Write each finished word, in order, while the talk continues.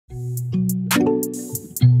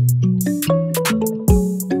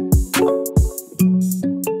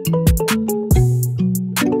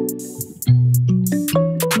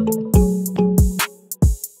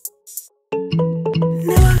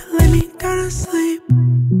sleep.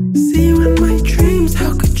 See you in my dreams,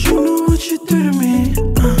 how could you know what you do to me?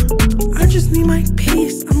 I just need my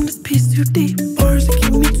peace, I'm the piece too deep. Bars that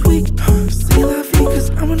keep me tweaked. Say la vie, cause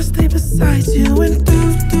I wanna stay beside you. And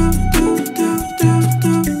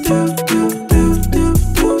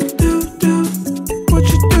what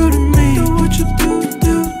you do to me, what you do,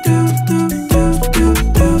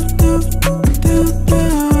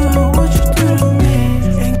 what you do to me.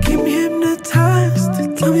 And keep me hypnotized,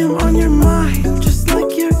 tell me I'm on your mind, just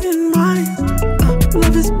like you're in mine.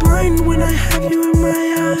 Love is blind when I have you in my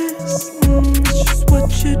eyes. It's just what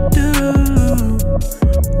you do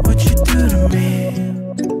to me.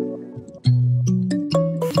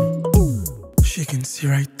 She can see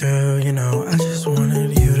right through, you know. I just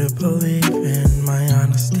wanted you to believe in my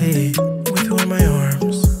honesty. With you in my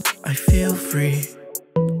arms, I feel free.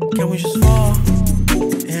 Can we just fall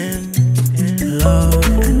in love?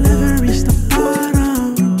 I never reached the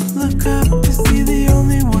bottom. Look up to see the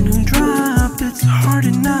only one who dropped. It's hard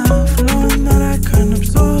enough knowing that I couldn't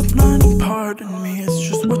absorb none. Pardon me, it's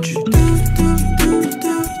just what you do.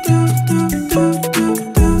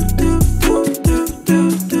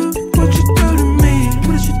 What you do to me?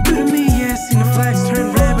 What did you do to me? Yeah, seen the flags turn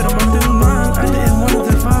red, but I'm undoing mine. I didn't want to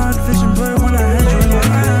divide vision blurred when I had you in my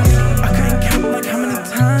eyes. I couldn't count like how many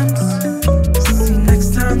times. See, next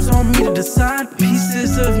time's on me to decide.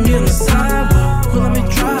 Pieces of me on the side. Well, let me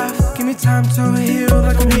drive. Give me time to heal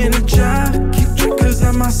like I'm hitting a jive. Keep trick cause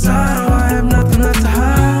at my side. Oh, I have nothing left to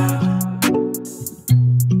hide.